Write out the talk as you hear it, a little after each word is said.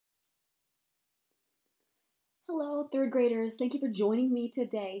Hello, third graders. Thank you for joining me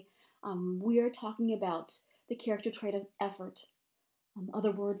today. We are talking about the character trait of effort.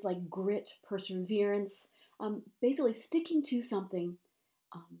 Other words like grit, perseverance, basically sticking to something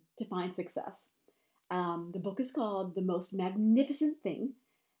to find success. The book is called The Most Magnificent Thing,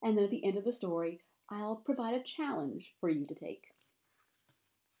 and then at the end of the story, I'll provide a challenge for you to take.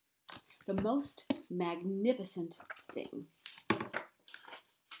 The Most Magnificent Thing.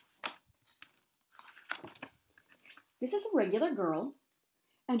 This is a regular girl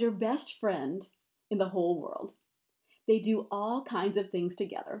and her best friend in the whole world. They do all kinds of things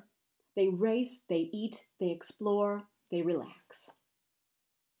together. They race, they eat, they explore, they relax.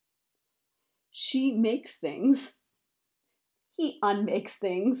 She makes things. He unmakes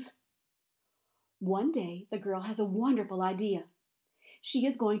things. One day, the girl has a wonderful idea. She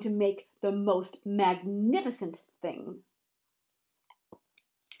is going to make the most magnificent thing.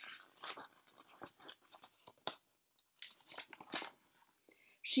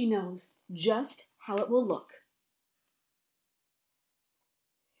 She knows just how it will look.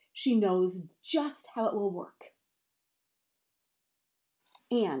 She knows just how it will work.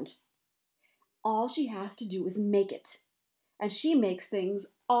 And all she has to do is make it. And she makes things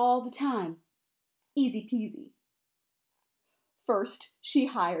all the time. Easy peasy. First, she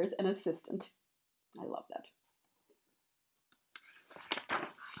hires an assistant. I love that.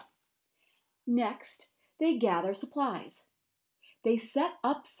 Next, they gather supplies. They set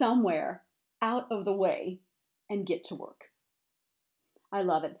up somewhere out of the way and get to work. I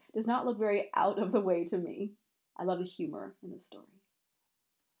love it. It does not look very out of the way to me. I love the humor in the story.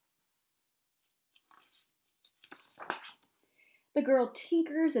 The girl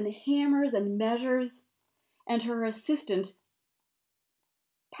tinkers and hammers and measures, and her assistant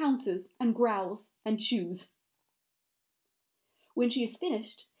pounces and growls and chews. When she is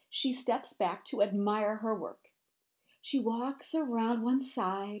finished, she steps back to admire her work. She walks around one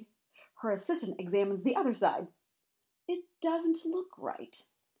side. Her assistant examines the other side. It doesn't look right.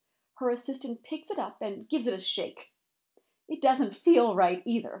 Her assistant picks it up and gives it a shake. It doesn't feel right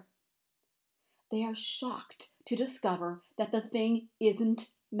either. They are shocked to discover that the thing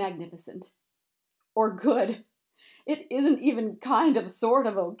isn't magnificent or good. It isn't even kind of sort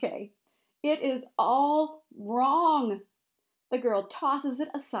of okay. It is all wrong. The girl tosses it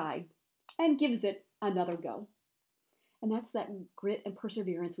aside and gives it another go. And that's that grit and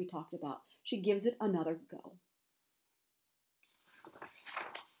perseverance we talked about. She gives it another go.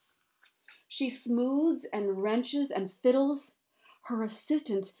 She smooths and wrenches and fiddles. Her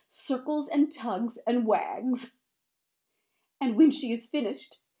assistant circles and tugs and wags. And when she is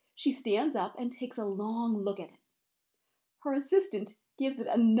finished, she stands up and takes a long look at it. Her assistant gives it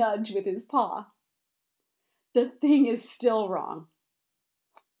a nudge with his paw. The thing is still wrong.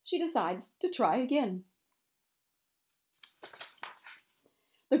 She decides to try again.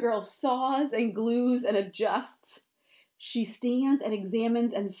 The girl saws and glues and adjusts. She stands and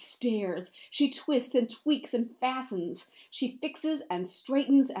examines and stares. She twists and tweaks and fastens. She fixes and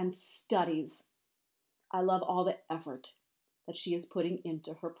straightens and studies. I love all the effort that she is putting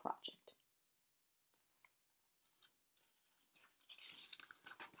into her project.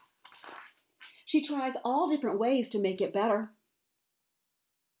 She tries all different ways to make it better.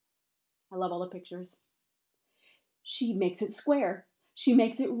 I love all the pictures. She makes it square. She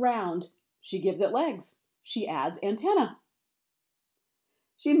makes it round. She gives it legs. She adds antenna.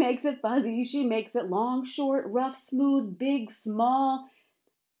 She makes it fuzzy. She makes it long, short, rough, smooth, big, small.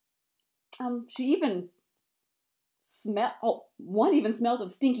 One even smells of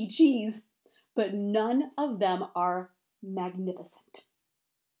stinky cheese, but none of them are magnificent.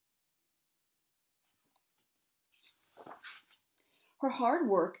 Her hard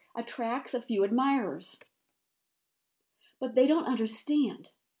work attracts a few admirers. But they don't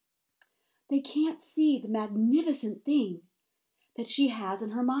understand. They can't see the magnificent thing that she has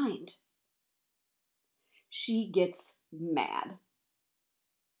in her mind. She gets mad.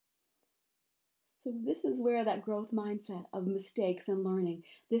 So this is where that growth mindset of mistakes and learning,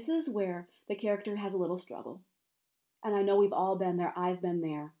 this is where the character has a little struggle. And I know we've all been there. I've been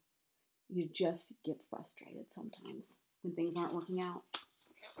there. You just get frustrated sometimes when things aren't working out.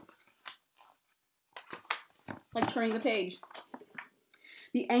 Like turning the page.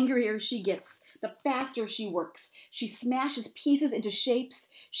 The angrier she gets, the faster she works. She smashes pieces into shapes.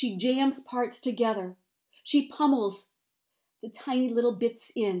 She jams parts together. She pummels the tiny little bits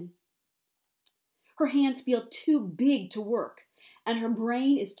in. Her hands feel too big to work, and her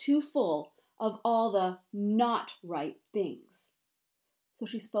brain is too full of all the not right things. So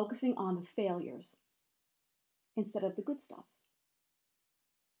she's focusing on the failures instead of the good stuff.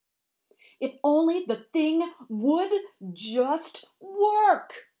 If only the thing would just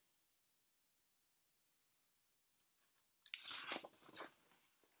work.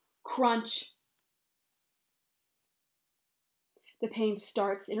 Crunch. The pain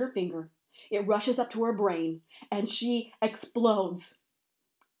starts in her finger. It rushes up to her brain, and she explodes.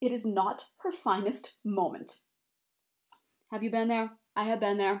 It is not her finest moment. Have you been there? I have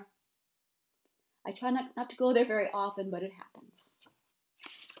been there. I try not to go there very often, but it happens.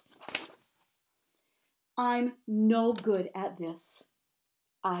 I'm no good at this.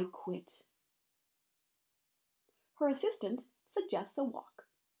 I quit. Her assistant suggests a walk.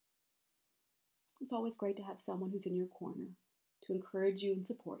 It's always great to have someone who's in your corner to encourage you and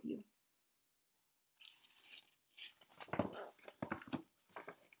support you.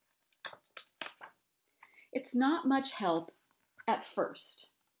 It's not much help at first.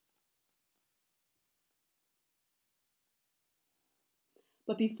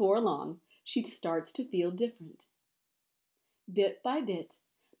 But before long, she starts to feel different. Bit by bit,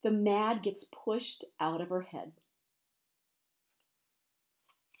 the mad gets pushed out of her head.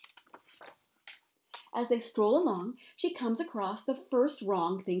 As they stroll along, she comes across the first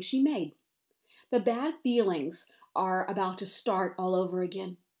wrong thing she made. The bad feelings are about to start all over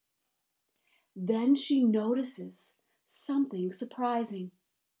again. Then she notices something surprising.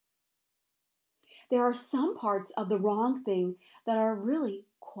 There are some parts of the wrong thing that are really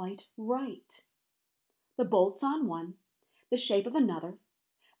quite right. The bolts on one, the shape of another,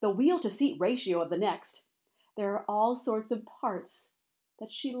 the wheel-to-seat ratio of the next. There are all sorts of parts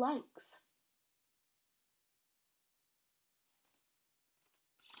that she likes.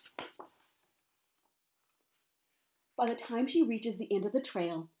 By the time she reaches the end of the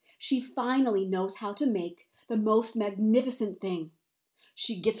trail, she finally knows how to make the most magnificent thing.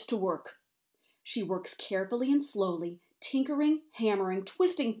 She gets to work. She works carefully and slowly, tinkering, hammering,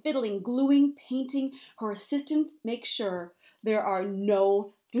 twisting, fiddling, gluing, painting. Her assistant makes sure there are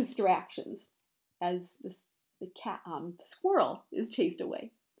no distractions as the squirrel is chased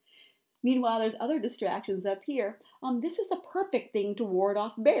away. Meanwhile, there's other distractions up here. This is the perfect thing to ward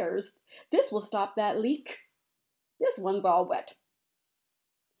off bears. This will stop that leak. This one's all wet.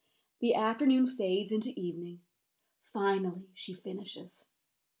 The afternoon fades into evening. Finally, she finishes.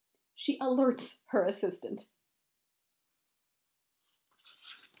 She alerts her assistant.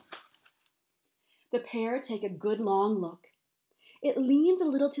 The pair take a good long look. It leans a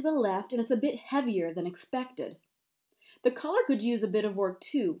little to the left and it's a bit heavier than expected. The color could use a bit of work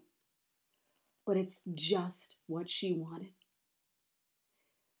too, but it's just what she wanted.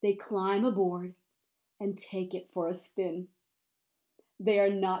 They climb aboard and take it for a spin. They are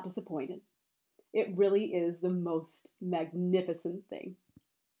not disappointed. It really is the most magnificent thing.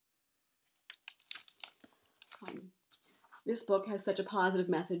 This book has such a positive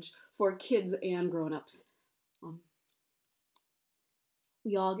message for kids and grown-ups.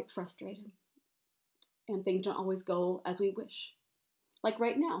 We all get frustrated, and things don't always go as we wish. Like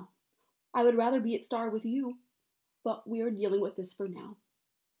right now, I would rather be at Star with you, but we are dealing with this for now.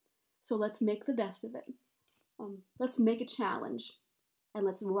 So let's make the best of it. Let's make a challenge, and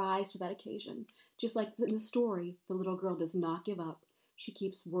let's rise to that occasion. Just like in the story, the little girl does not give up. She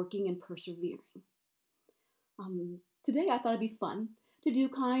keeps working and persevering. Today I thought it'd be fun to do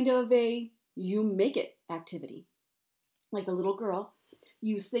kind of a you make it activity. Like the little girl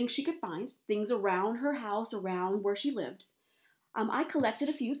used things she could find, things around her house, around where she lived. I collected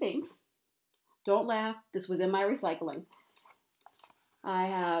a few things. Don't laugh, this was in my recycling. I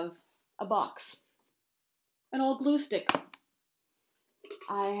have a box, an old glue stick.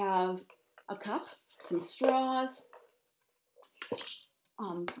 I have a cup, some straws,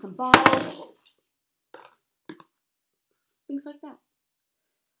 some bottles, things like that.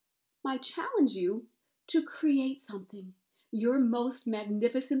 I challenge you to create something, your most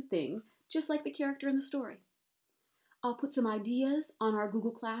magnificent thing, just like the character in the story. I'll put some ideas on our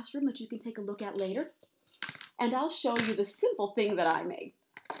Google Classroom that you can take a look at later. And I'll show you the simple thing that I made.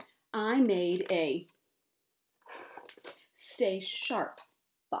 I made a Stay Sharp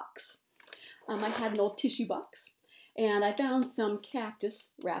box. I had an old tissue box, and I found some cactus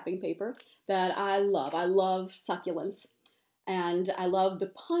wrapping paper that I love. I love succulents, and I love the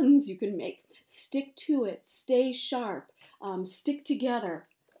puns you can make. Stick to it, stay sharp, stick together.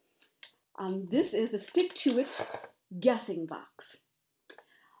 This is the Stick to It guessing box.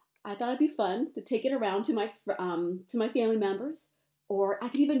 I thought it'd be fun to take it around to my family members, or I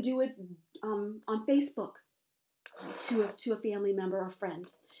could even do it on Facebook to a family member or friend.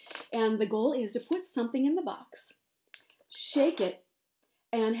 And the goal is to put something in the box, shake it,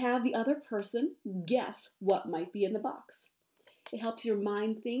 and have the other person guess what might be in the box. It helps your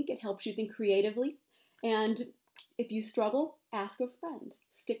mind think. It helps you think creatively. And if you struggle, ask a friend.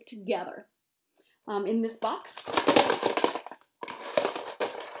 Stick together. In this box,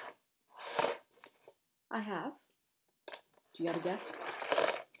 I have, do you have a guess?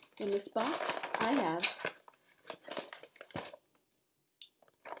 In this box, I have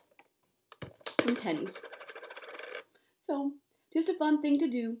some pennies. So, just a fun thing to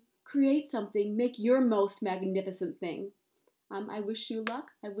do. Create something. Make your most magnificent thing. I wish you luck.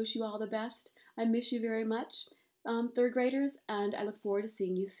 I wish you all the best. I miss you very much, third graders, and I look forward to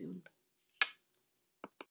seeing you soon.